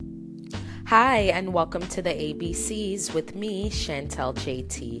Hi, and welcome to the ABCs with me, Chantel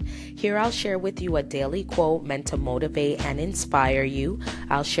JT. Here I'll share with you a daily quote meant to motivate and inspire you.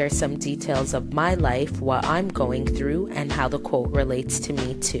 I'll share some details of my life, what I'm going through, and how the quote relates to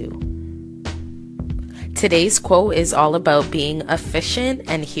me too. Today's quote is all about being efficient,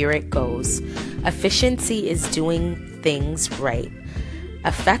 and here it goes. Efficiency is doing things right.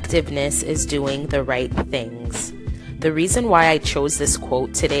 Effectiveness is doing the right things. The reason why I chose this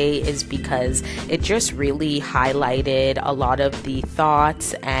quote today is because it just really highlighted a lot of the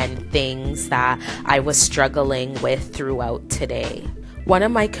thoughts and things that I was struggling with throughout today. One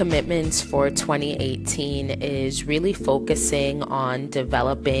of my commitments for 2018 is really focusing on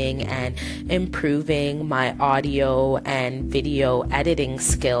developing and improving my audio and video editing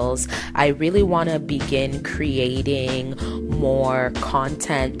skills. I really want to begin creating more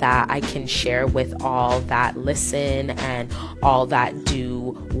content that I can share with all that listen and all that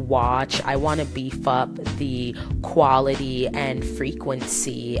do watch. I want to beef up the quality and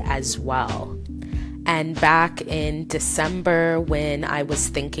frequency as well. And back in December, when I was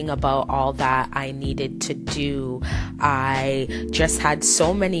thinking about all that I needed to do, I just had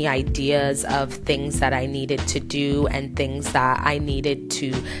so many ideas of things that I needed to do and things that I needed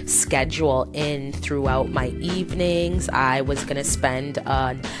to schedule in throughout my evenings. I was going to spend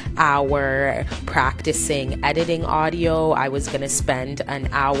an hour practicing editing audio. I was going to spend an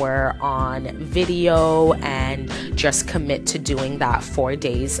hour on video and just commit to doing that 4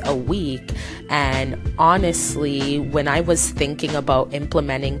 days a week. And honestly, when I was thinking about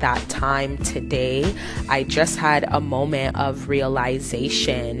implementing that time today, I just had a moment of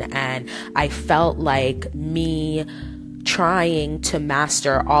realization, and I felt like me trying to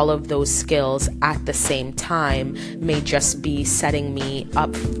master all of those skills at the same time may just be setting me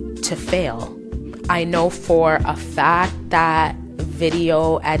up to fail. I know for a fact that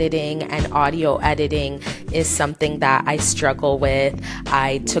video editing and audio editing is something that I struggle with.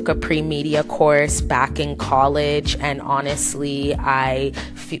 I took a pre-media course back in college, and honestly, I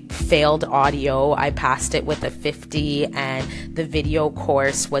failed audio. I passed it with a 50, and the video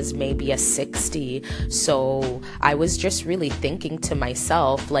course was maybe a 60. So I was just really thinking to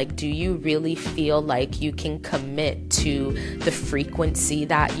myself, like, do you really feel like you can commit to the frequency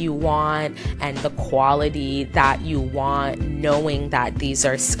that you want and the quality that you want, knowing that these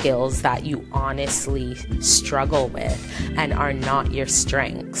are skills that you honestly struggle with and are not your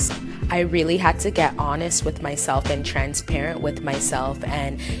strengths? I really had to get honest with myself and transparent with myself,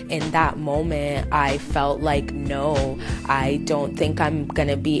 and in that moment I felt like, no, I don't think I'm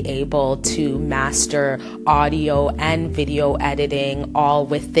gonna be able to master audio and video editing all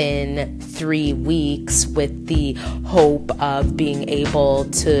within 3 weeks with the hope of being able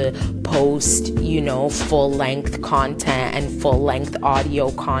to post, full-length content and full-length audio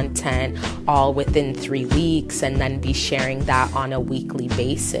content all within 3 weeks and then be sharing that on a weekly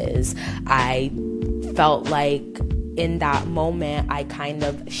basis. I felt like in that moment, I kind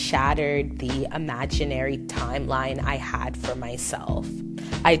of shattered the imaginary timeline I had for myself.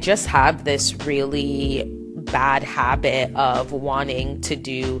 I just have this really bad habit of wanting to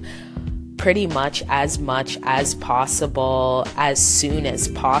do pretty much as possible as soon as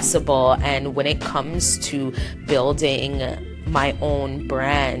possible. And when it comes to building my own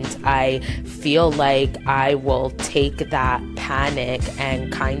brand, I feel like I will take that panic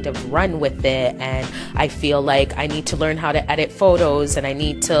and kind of run with it. And I feel like I need to learn how to edit photos, and I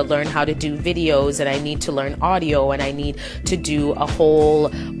need to learn how to do videos, and I need to learn audio, and I need to do a whole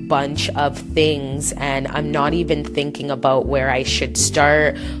bunch of things. And I'm not even thinking about where I should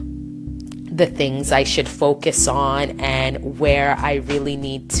start, the things I should focus on, and where I really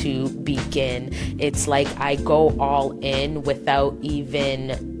need to begin. It's like I go all in without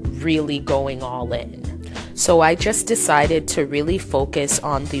even really going all in. So I just decided to really focus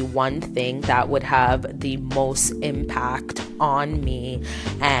on the one thing that would have the most impact on me,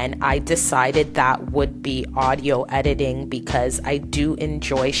 and I decided that would be audio editing, because I do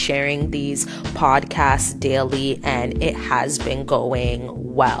enjoy sharing these podcasts daily, and it has been going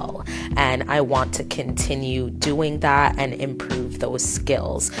well, and I want to continue doing that and improve those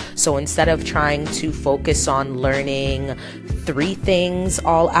skills. So instead of trying to focus on learning 3 things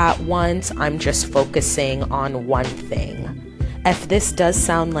all at once, I'm just focusing on one thing. If this does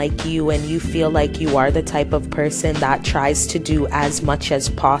sound like you, and you feel like you are the type of person that tries to do as much as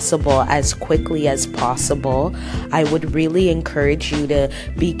possible as quickly as possible, I would really encourage you to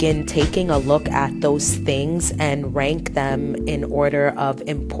begin taking a look at those things and rank them in order of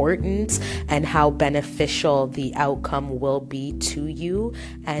importance and how beneficial the outcome will be to you,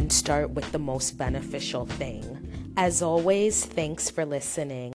 and start with the most beneficial thing. As always, thanks for listening.